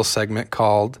have a little segment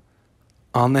called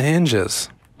On the Hinges.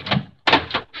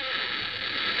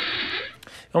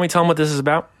 Want me to tell them what this is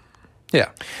about?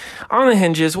 Yeah. On the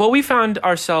Hinges, well, we found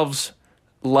ourselves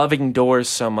loving doors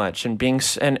so much and being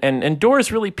and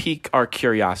doors really pique our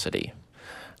curiosity.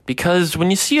 Because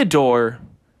when you see a door,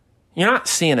 you're not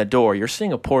seeing a door, you're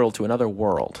seeing a portal to another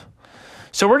world.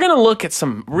 So we're going to look at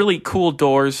some really cool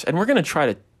doors, and we're going to try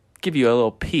to give you a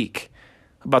little peek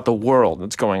about the world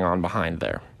that's going on behind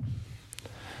there.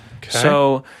 Okay.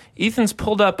 So Ethan's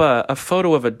pulled up a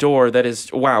photo of a door that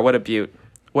is, wow, what a beaut.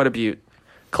 What a beaut.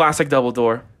 Classic double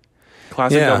door.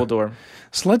 Double door.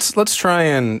 So let's try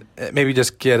and maybe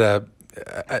just get a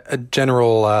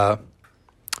general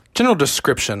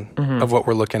description of what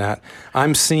we're looking at.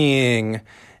 I'm seeing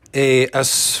a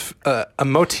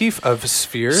motif of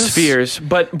spheres.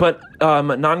 but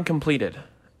non-completed.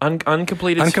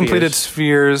 Uncompleted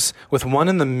spheres with one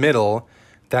in the middle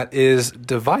that is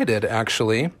divided,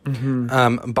 actually,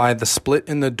 by the split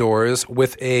in the doors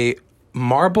with a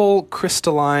marble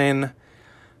crystalline,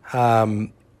 for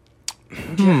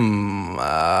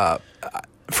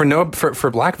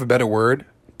lack of a better word,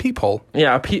 peephole.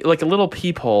 Yeah, like a little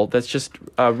peephole that's just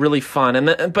really fun.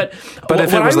 But if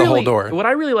it was the whole door. What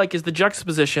I really like is the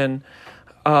juxtaposition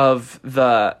of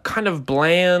the kind of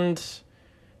bland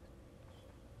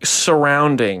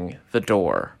surrounding the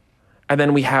door. And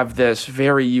then we have this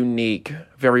very unique,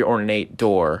 very ornate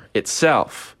door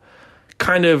itself,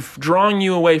 kind of drawing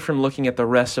you away from looking at the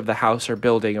rest of the house or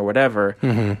building or whatever,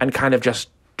 and kind of just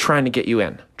trying to get you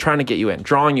in, drawing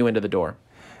you into the door.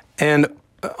 And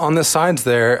on the sides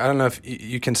there, I don't know if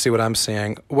you can see what I'm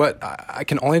seeing. What I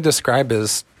can only describe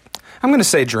as, I'm going to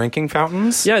say drinking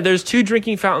fountains. Yeah, there's 2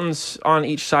 drinking fountains on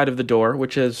each side of the door,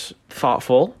 which is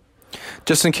thoughtful.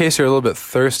 Just in case you're a little bit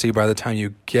thirsty by the time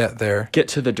you get there. Get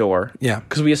to the door. Yeah.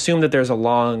 Because we assume that there's a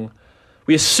long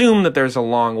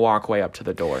walkway up to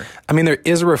the door. I mean, there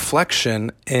is a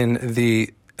reflection in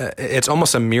the, it's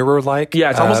almost a mirror-like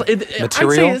yeah, it's almost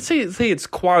material. I'd say it's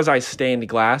quasi-stained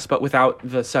glass, but without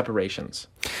the separations.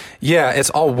 Yeah, it's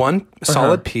all one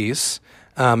solid piece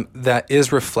that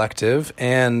is reflective,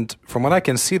 and from what I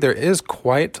can see, there is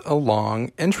quite a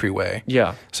long entryway.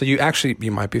 Yeah. So you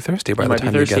might be thirsty by the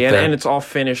time you get and, there. and it's all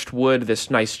finished wood,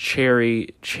 this nice cherry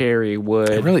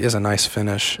wood. It really is a nice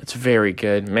finish. It's very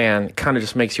good, man. It kind of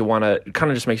just makes you want to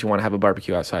have a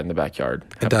barbecue outside in the backyard.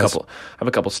 It does. Have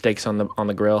a couple steaks on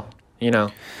the grill.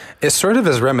 It sort of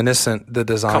is reminiscent. The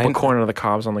design, couple corn on the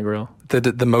cobs on the grill.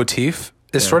 The motif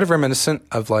is sort of reminiscent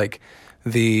of like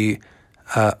the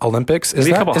Olympics.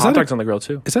 Maybe a couple hot dogs on the grill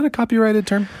too. Is that a copyrighted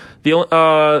term?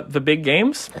 The big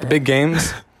games. The big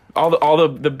games. all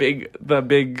the big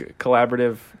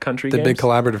collaborative country games. The big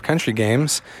collaborative country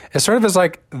games. It sort of is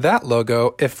like that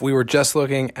logo if we were just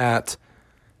looking at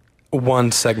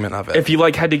one segment of it. If you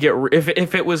had to get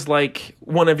if it was like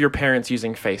one of your parents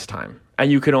using FaceTime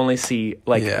and you could only see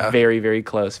very, very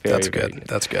close. That's good.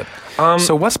 That's good.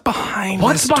 So what's behind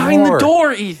the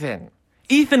door, Ethan?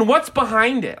 Ethan, what's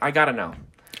behind it? I gotta know.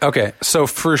 Okay, so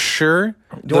for sure,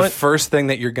 the first thing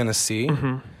that you're gonna see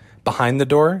behind the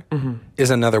door is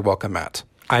another welcome mat.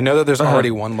 I know that there's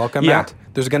already one welcome mat.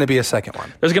 There's gonna be a second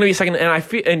one. There's gonna be a second,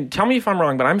 and tell me if I'm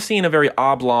wrong, but I'm seeing a very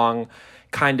oblong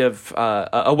kind of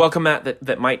a welcome mat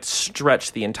that might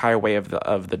stretch the entire way of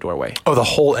the doorway. Oh, the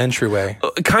whole entryway.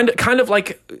 Kind of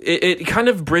like it kind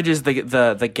of bridges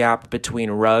the gap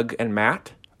between rug and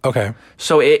mat. Okay.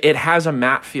 So it has a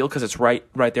mat feel because it's right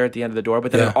there at the end of the door,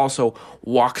 but then it also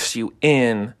walks you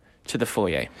in to the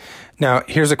foyer. Now,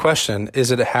 here's a question: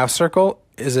 is it a half circle?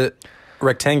 Is it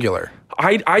rectangular?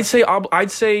 I'd say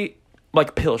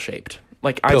like pill shaped.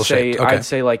 Like I'd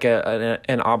say like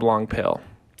an oblong pill.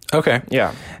 Okay.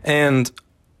 Yeah. And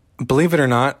believe it or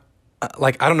not,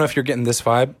 I don't know if you're getting this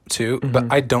vibe too,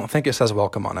 but I don't think it says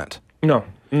welcome on it. No.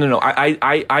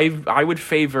 I would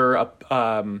favor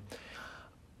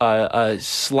a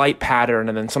slight pattern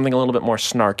and then something a little bit more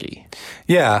snarky.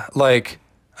 Yeah, like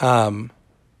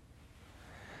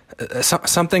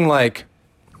something like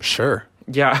Sure.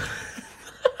 Yeah.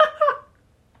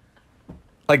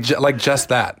 Like just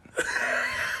that.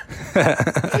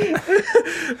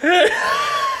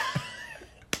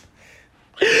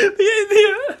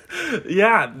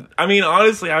 Yeah. I mean,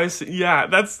 honestly,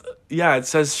 it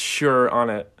says sure on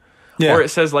it. Yeah. Or it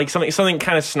says like something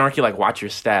kind of snarky, like watch your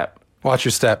step. Watch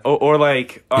your step. Or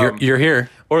like, You're here.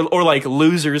 or like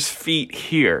loser's feet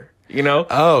here, you know?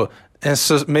 Oh, and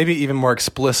so maybe even more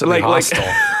explicitly hostile.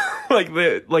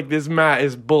 Like this Matt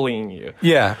is bullying you.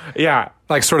 Yeah. Yeah.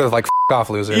 Like sort of like off,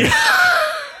 loser.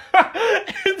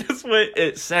 That's what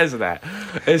it says. That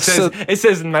it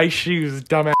says nice shoes,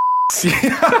 dumbass.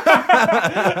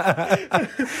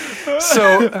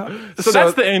 So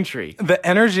that's the entry. The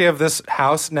energy of this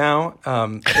house now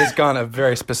has gone a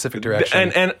very specific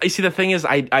direction. And you see, the thing is,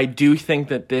 I do think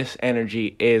that this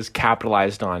energy is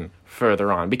capitalized on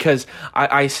further on, because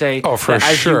I say, for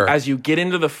that sure, as you get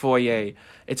into the foyer,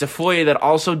 it's a foyer that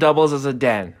also doubles as a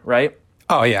den, right?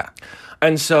 Oh yeah.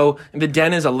 And so the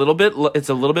den is a little bit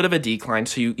of a decline.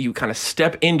 So you kind of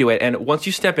step into it. And once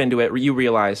you step into it, you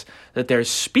realize that there's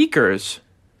speakers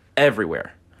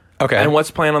everywhere. Okay. And what's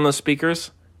playing on those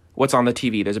speakers? What's on the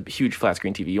TV? There's a huge flat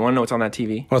screen TV. You want to know what's on that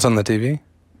TV? What's on the TV?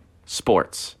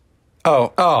 Sports.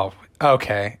 Oh,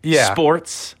 okay. Yeah.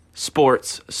 Sports.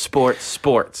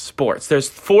 There's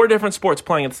 4 different sports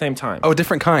playing at the same time. Oh,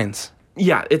 different kinds.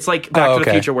 Yeah, it's like Back to the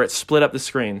okay. Future, where it split up the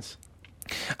screens.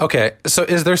 Okay, so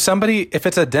is there somebody, if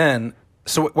it's a den,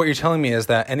 so what you're telling me is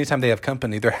that anytime they have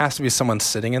company, there has to be someone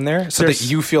sitting in there so that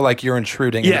you feel like you're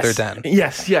intruding into their den.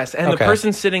 Yes. And the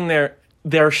person sitting there,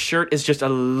 their shirt is just a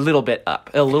little bit up,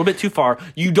 a little bit too far.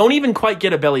 You don't even quite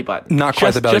get a belly button. Not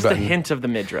quite the belly button. button. Just a hint of the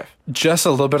midriff. Just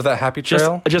a little bit of that happy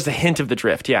trail? Just a hint of the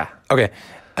drift, yeah. Okay,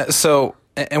 so...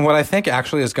 And what I think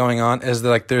actually is going on is that,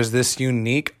 like, there's this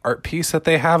unique art piece that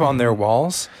they have on their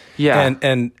walls. Yeah.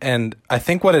 And I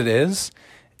think what it is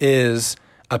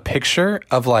a picture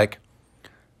of like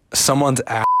someone's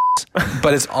ass,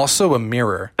 but it's also a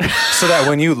mirror. So that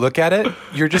when you look at it,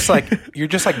 you're just like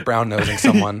brown nosing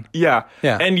someone. Yeah.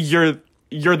 Yeah. And you're the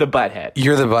butthead.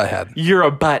 You're the butthead. You're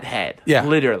a butthead. Yeah.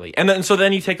 Literally. And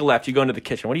then you take a left, you go into the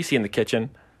kitchen. What do you see in the kitchen?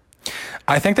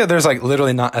 I think that there's like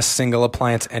literally not a single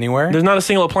appliance anywhere. There's not a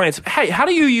single appliance. Hey, how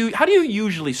do you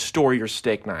usually store your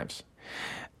steak knives?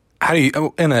 How do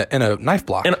you in a knife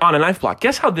block? On a knife block.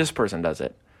 Guess how this person does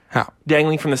it? How?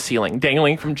 Dangling from the ceiling,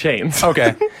 dangling from chains.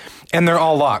 Okay. And they're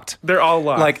all locked. They're all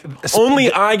locked. Like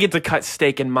only I get to cut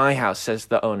steak in my house, says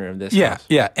the owner of this house.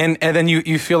 Yeah. And then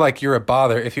you feel like you're a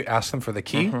bother if you ask them for the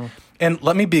key. Mm-hmm. And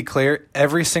let me be clear,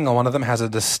 every single one of them has a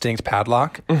distinct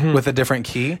padlock with a different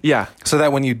key. Yeah. So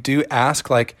that when you do ask,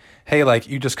 like, hey, like,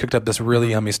 you just cooked up this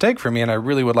really yummy steak for me and I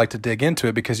really would like to dig into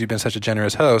it because you've been such a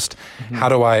generous host. Mm-hmm. How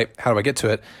do I get to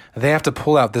it? They have to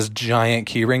pull out this giant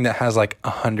key ring that has like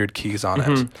 100 keys on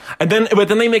it. And then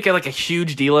they make it like a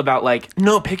huge deal about like,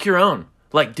 no, pick your own.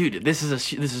 Like, dude, this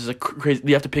is a crazy.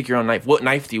 You have to pick your own knife. What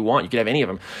knife do you want? You could have any of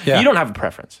them. Yeah. You don't have a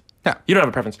preference. Yeah. You don't have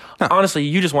a preference. No. Honestly,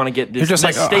 you just want to get this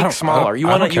like, steak smaller. You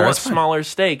want care. smaller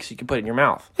steaks you can put in your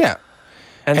mouth. Yeah.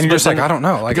 And so you're just like, I don't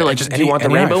know. Like, they're like, just do you want the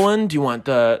rainbow knife. one? Do you want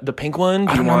the pink one?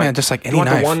 I don't know, man. Just like any knife.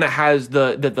 knife. The one that has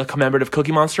the commemorative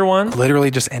Cookie Monster one? Literally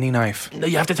just any knife.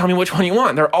 You have to tell me which one you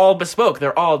want. They're all bespoke.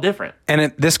 They're all different.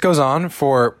 And this goes on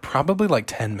for probably like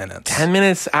 10 minutes. 10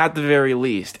 minutes at the very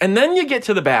least. And then you get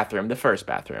to the bathroom, the first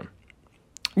bathroom.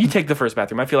 You take the first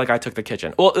bathroom. I feel like I took the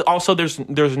kitchen. Well, also, there's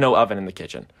no oven in the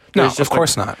kitchen. Of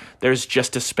course not. There's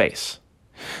just a space.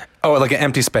 Oh, like an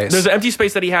empty space. There's an empty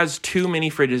space that he has 2 mini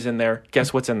fridges in there.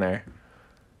 Guess what's in there?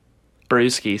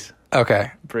 Brewskis.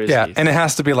 Okay. Brewskis. Yeah, and it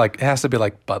has to be like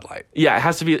Bud Light. Yeah, it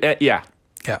has to be. Yeah.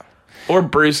 Yeah. Or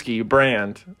Brewski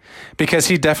brand. Because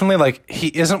he definitely he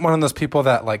isn't one of those people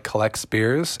that like collects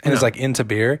beers and is like into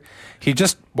beer. He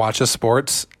just watches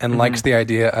sports and likes the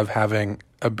idea of having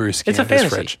a brewski in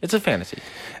his fridge. It's a fantasy.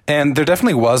 And there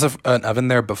definitely was an oven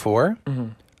there before.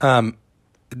 They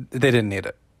didn't need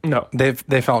it. No.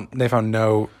 They found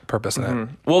no purpose in it.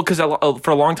 Well, because for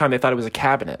a long time they thought it was a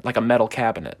cabinet, like a metal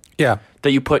cabinet. Yeah.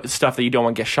 That you put stuff that you don't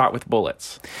want to get shot with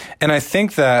bullets. And I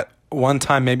think that one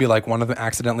time maybe like one of them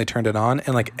accidentally turned it on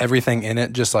and like everything in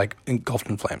it just like engulfed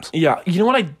in flames. Yeah. You know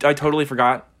what I totally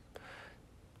forgot?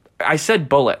 I said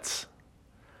bullets.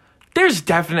 There's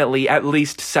definitely at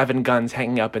least 7 guns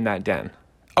hanging up in that den.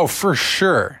 Oh, for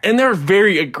sure. And they're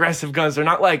very aggressive guns. They're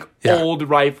not like Yeah. old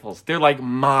rifles. They're like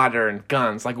modern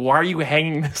guns. Like, why are you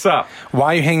hanging this up?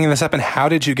 Why are you hanging this up and how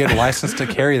did you get a license to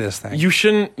carry this thing? You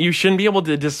shouldn't be able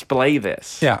to display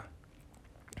this. Yeah.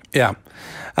 Yeah.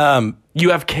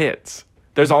 You have kids.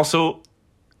 There's also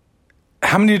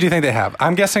How many do you think they have?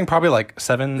 I'm guessing probably like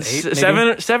 7, 8,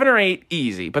 maybe? Seven or eight,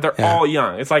 easy. But they're all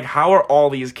young. It's like, how are all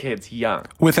these kids young?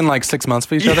 Within like 6 months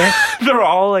of each other? They're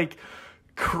all like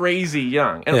crazy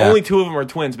young, and only 2 of them are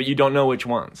twins, but you don't know which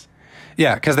ones.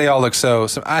 Yeah, because they all look so.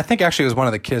 I think actually it was one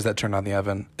of the kids that turned on the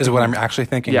oven. Is what I'm actually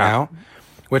thinking now,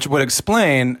 which would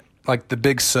explain like the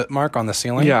big soot mark on the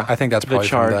ceiling. Yeah, I think that's probably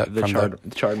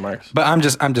the charred marks. But I'm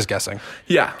just guessing.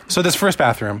 Yeah. So this first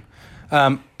bathroom,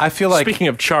 I feel like Speaking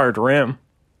of charred rim,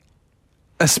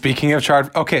 speaking of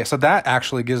charred. Okay, so that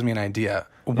actually gives me an idea.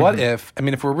 What if, I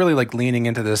mean, if we're really like leaning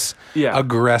into this Very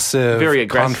aggressive,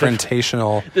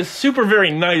 confrontational, this super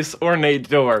very nice ornate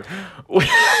door,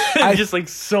 just like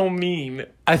so mean.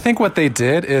 I think what they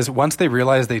did is once they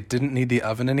realized they didn't need the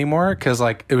oven anymore because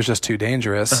like it was just too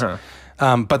dangerous,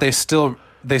 but they still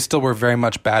were very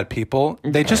much bad people.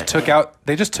 They just took out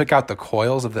the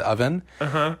coils of the oven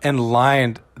and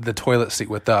lined the toilet seat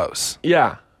with those.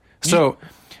 Yeah. So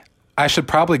I should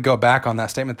probably go back on that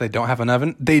statement. They don't have an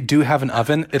oven. They do have an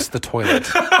oven. It's the toilet.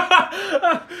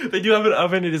 They do have an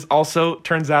oven. It is also,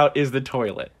 turns out, is the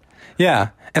toilet. Yeah.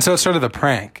 And so it's sort of a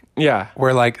prank. Yeah.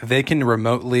 Where like they can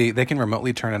remotely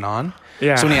turn it on.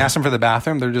 Yeah. So when you ask them for the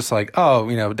bathroom, they're just like,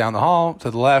 oh, down the hall to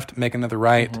the left, make another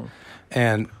right,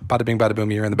 and bada bing, bada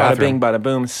boom, you're in the bathroom. Bada bing, bada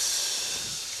boom.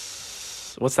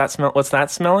 What's that smell? What's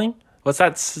that smelling? What's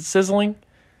that sizzling?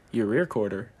 Your rear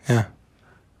quarter. Yeah.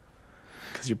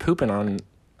 Because you're pooping on.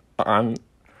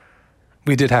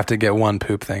 We did have to get one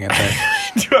poop thing, I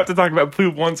think. You have to talk about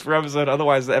poop once per episode,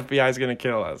 otherwise the FBI is going to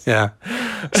kill us. Yeah.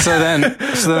 So then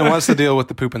what's the deal with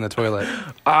the poop in the toilet?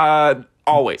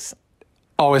 Always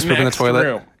poop in the toilet.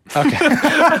 Room. Okay.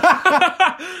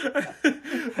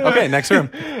 Okay, next room.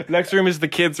 Next room is the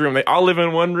kids' room. They all live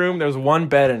in one room. There's one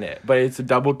bed in it, but it's a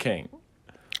double king.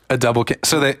 A double king.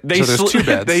 So there's 2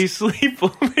 beds. They sleep.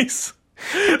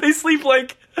 They sleep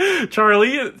like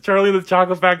Charlie and the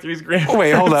Chocolate Factory's grandparents.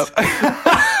 Wait, hold up.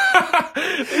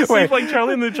 They sleep like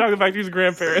Charlie and the Chocolate Factory's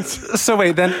grandparents. So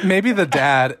wait, then maybe the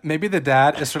dad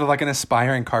is sort of like an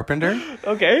aspiring carpenter.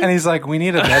 Okay. And he's like, we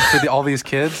need a bed for all these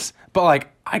kids, but like,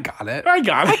 I got it. I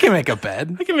can make a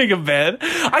bed. I can make a bed.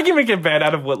 I can make a bed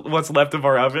out of what's left of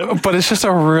our oven. But it's just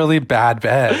a really bad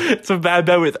bed. It's a bad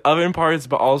bed with oven parts,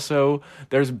 but also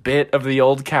there's a bit of the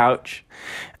old couch.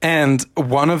 And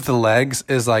one of the legs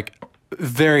is like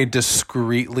very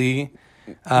discreetly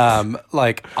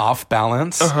like off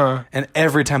balance. And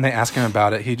every time they ask him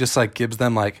about it, he just like gives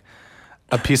them like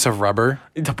a piece of rubber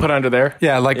to put under there.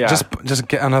 Yeah, like just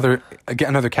get another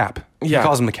cap. Yeah. He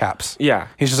calls them the caps. Yeah.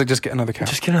 He's just like, just get another cap.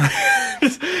 Just get another.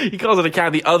 He calls it a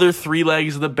cap. The other 3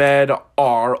 legs of the bed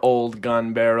are old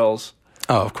gun barrels.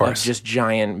 Oh, of course. Just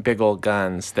giant, big old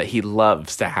guns that he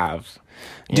loves to have.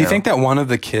 Do you think that one of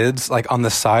the kids, like on the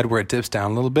side where it dips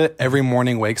down a little bit, every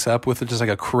morning wakes up with just like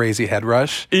a crazy head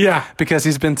rush? Yeah. Because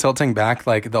he's been tilting back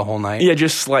like the whole night? Yeah,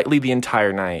 just slightly the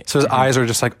entire night. So his eyes are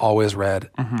just like always red,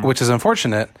 which is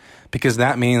unfortunate because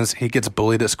that means he gets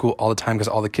bullied at school all the time because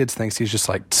all the kids thinks he's just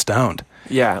like stoned.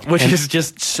 Yeah, which is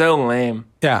just so lame.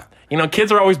 Yeah.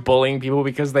 Kids are always bullying people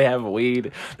because they have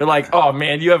weed. They're like, oh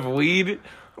man, you have weed?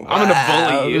 I'm going to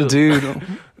bully you. Dude.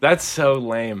 That's so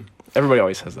lame. Everybody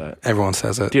always says that. Everyone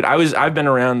says it. Dude, I've been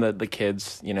around the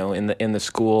kids, in the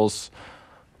schools.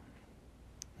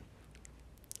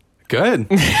 Good.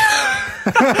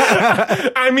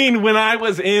 I mean, when I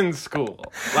was in school.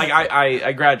 Like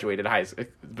I graduated high school,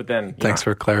 but then Thanks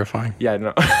for clarifying. Yeah,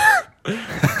 no.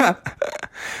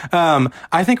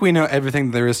 I think we know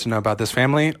everything there is to know about this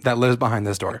family that lives behind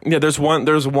this door. Yeah, there's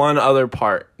one other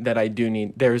part that I do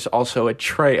need. There's also a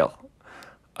trail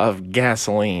of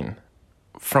gasoline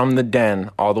from the den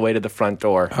all the way to the front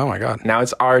door. Oh my God. Now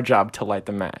it's our job to light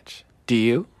the match. Do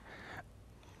you?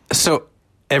 So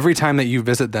every time that you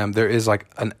visit them, there is like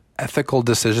an ethical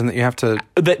decision that you have to...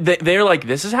 They're like,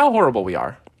 this is how horrible we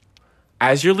are.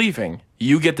 As you're leaving,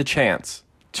 you get the chance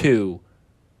to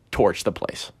torch the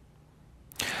place.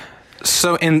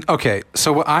 So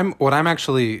what I'm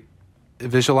actually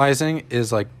visualizing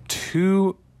is like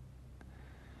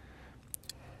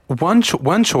one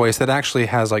choice that actually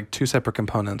has like 2 separate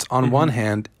components. On one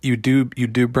hand, you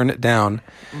do burn it down,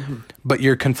 but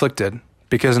you're conflicted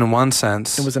because in one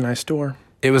sense it was a nice door.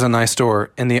 It was a nice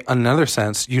door. In another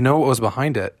sense, you know what was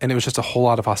behind it, and it was just a whole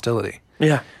lot of hostility.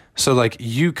 Yeah. So like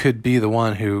you could be the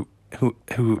one who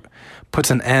puts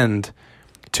an end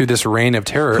to this reign of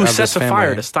terror. Who of sets this a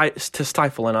family. fire to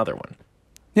stifle another one?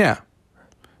 Yeah,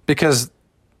 because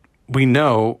we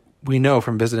know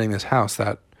from visiting this house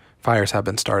that fires have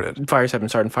been started. Fires have been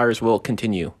started. Fires will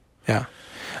continue. Yeah,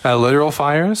 literal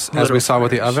fires, as we saw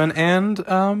with the oven, and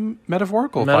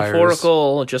metaphorical fires.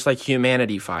 Metaphorical, just like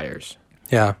humanity fires.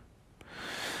 Yeah.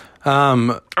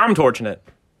 I'm torching it.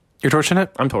 You're torching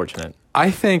it? I'm torching it.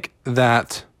 I think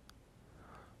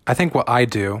what I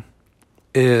do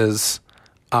is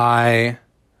yeah,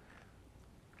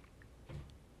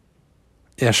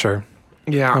 sure.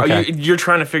 Yeah, Okay. you're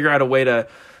trying to figure out a way to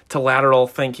lateral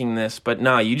thinking this, but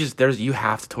no, you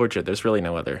have to torch it. There's really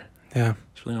no other. Yeah.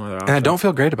 There's really no other option. And I don't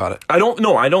feel great about it. I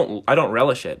don't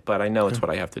relish it, but I know it's what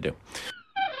I have to do.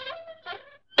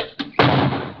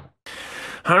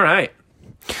 All right.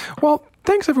 Well,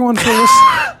 thanks everyone for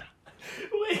listening.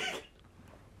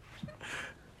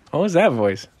 What was that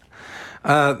voice?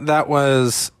 That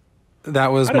was I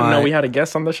didn't know we had a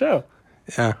guest on the show.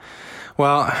 Yeah.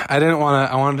 Well, I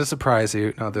wanted to surprise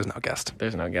you. No, there's no guest.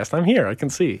 There's no guest. I'm here. I can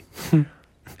see.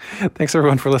 Thanks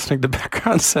everyone for listening to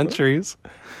Background Centuries.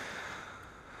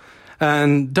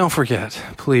 And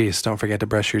please don't forget to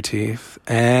brush your teeth.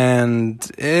 And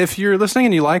if you're listening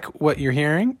and you like what you're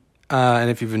hearing, and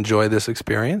if you've enjoyed this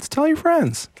experience, tell your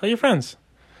friends. Tell your friends.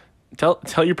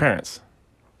 Tell your parents.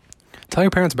 Tell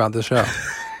your parents about this show.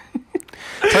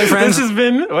 Tell your friends. This has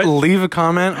been... What? Leave a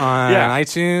comment on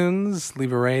iTunes.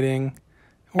 Leave a rating.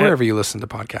 Wherever you listen to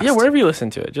podcasts. Yeah, wherever you listen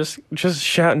to it. Just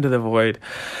shout into the void.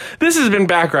 This has been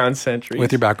Background Centuries.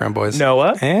 With your background boys.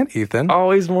 Noah. And Ethan.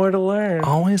 Always more to learn.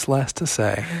 Always less to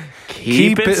say.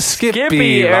 Keep it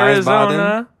skippy,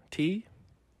 Arizona. T.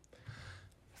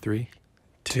 3,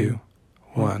 2,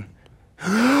 1.